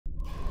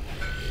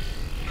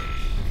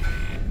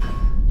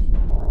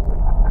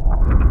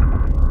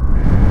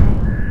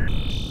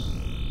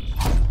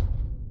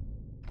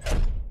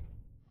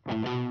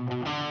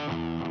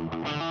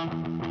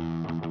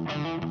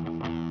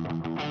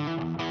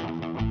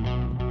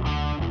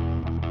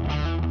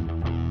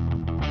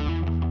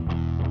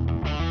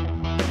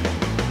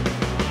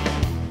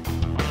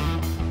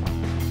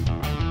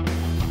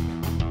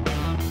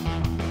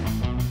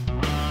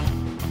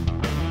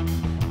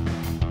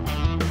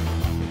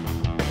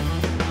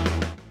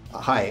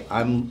Hi,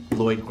 I'm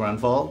Lloyd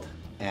Grunwald,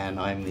 and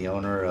I'm the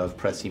owner of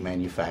Preci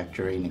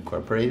Manufacturing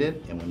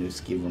Incorporated in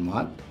Winooski,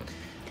 Vermont.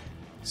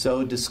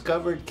 So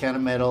discovered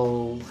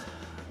Kennametal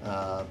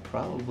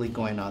probably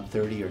going on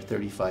 30 or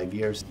 35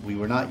 years. We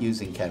were not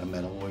using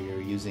Kennametal, we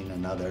were using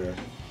another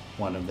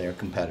one of their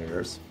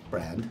competitors'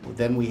 brand.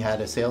 Then we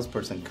had a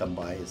salesperson come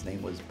by, his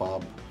name was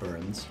Bob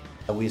Burns.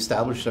 We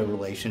established a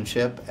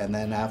relationship, and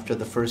then after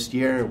the first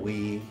year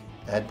we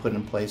had put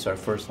in place our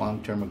first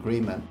long-term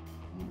agreement.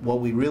 What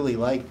we really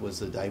liked was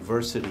the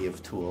diversity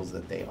of tools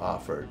that they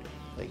offered.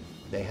 Like,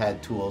 they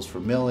had tools for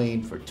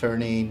milling, for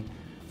turning,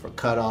 for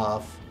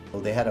cutoff.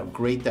 They had a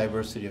great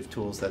diversity of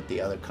tools that the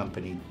other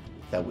company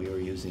that we were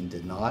using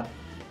did not.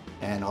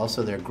 And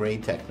also their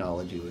grade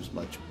technology was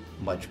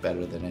much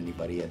better than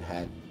anybody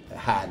had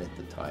at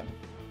the time.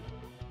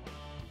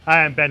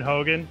 Hi, I'm Ben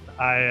Hogan.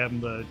 I am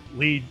the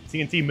lead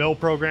CNC mill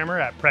programmer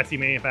at Preci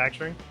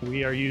Manufacturing.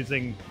 We are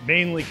using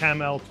mainly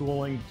Kennametal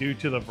tooling due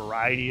to the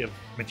variety of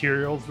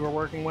materials we're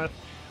working with.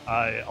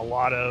 A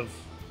lot of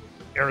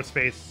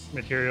aerospace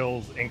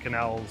materials,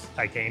 Inconels,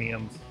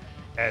 titaniums,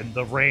 and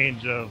the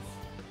range of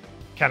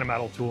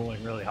Kennametal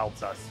tooling really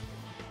helps us.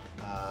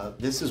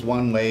 This is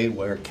one way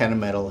where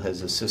Kennametal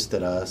has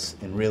assisted us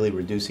in really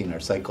reducing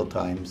our cycle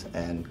times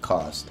and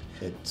cost.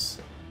 It's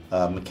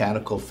a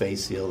mechanical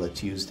face seal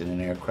that's used in an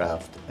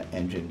aircraft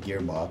engine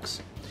gearbox.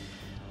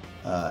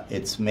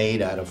 It's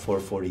made out of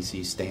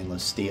 440C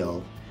stainless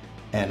steel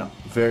and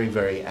very,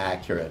 very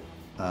accurate.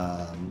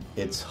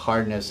 Its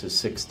hardness is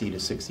 60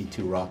 to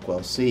 62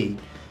 Rockwell C,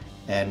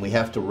 and we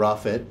have to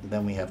rough it,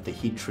 then we have to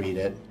heat treat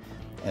it,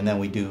 and then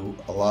we do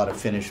a lot of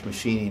finish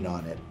machining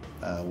on it.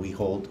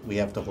 We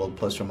have to hold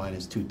plus or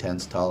minus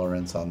 0.2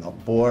 tolerance on the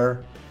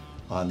bore,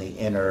 on the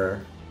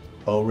inner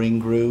O-ring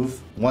groove.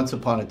 Once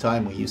upon a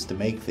time we used to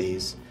make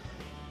these,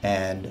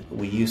 and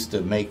we used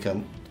to make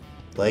them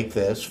like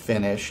this,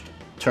 finished,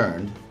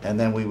 turned, and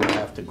then we would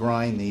have to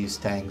grind these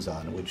tangs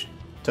on, which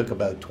took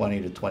about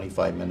 20 to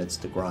 25 minutes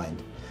to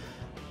grind.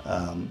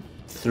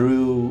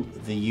 Through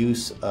the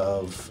use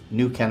of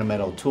new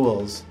Kennametal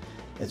tools,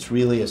 it's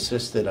really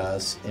assisted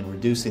us in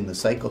reducing the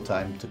cycle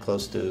time to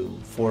close to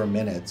 4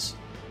 minutes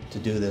to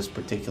do this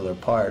particular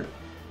part.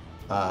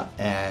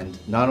 And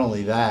not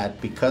only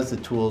that, because the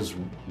tools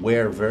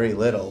wear very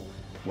little,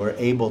 we're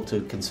able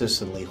to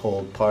consistently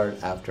hold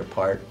part after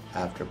part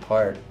after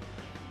part.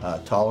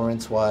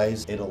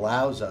 Tolerance-wise, it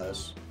allows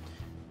us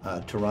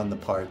to run the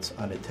parts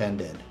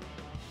unattended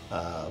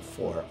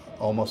for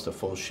almost a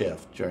full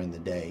shift during the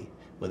day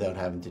without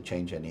having to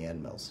change any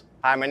end mills.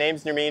 Hi, my name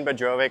is Nermeen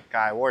Badrovic.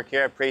 I work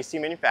here at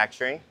Preci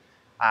Manufacturing.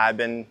 I've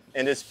been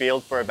in this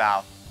field for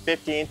about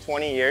 15,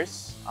 20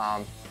 years.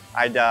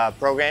 I'd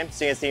program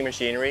CNC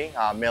machinery,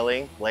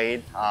 milling,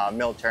 lathe,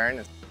 mill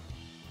turn.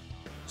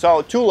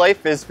 So tool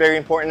life is very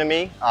important to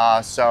me.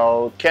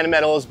 So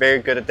Kennametal is very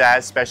good at that,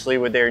 especially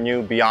with their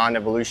new Beyond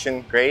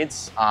Evolution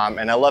grades.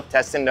 And I love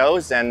testing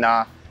those, and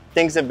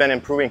things have been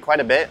improving quite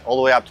a bit, all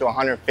the way up to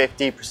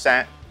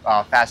 150%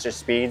 faster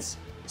speeds.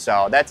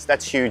 So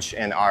that's huge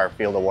in our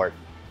field of work.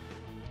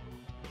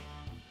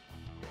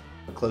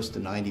 Close to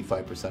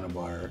 95% of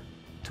our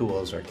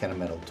tools are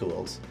Kennametal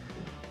tools.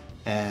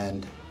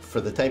 And for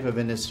the type of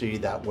industry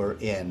that we're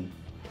in,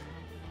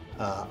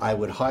 I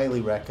would highly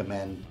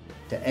recommend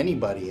to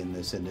anybody in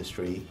this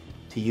industry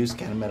to use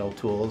Kennametal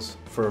tools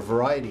for a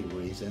variety of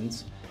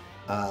reasons,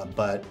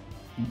 but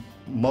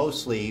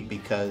mostly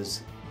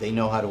because they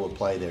know how to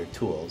apply their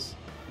tools.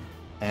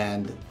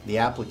 And the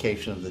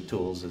application of the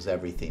tools is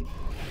everything.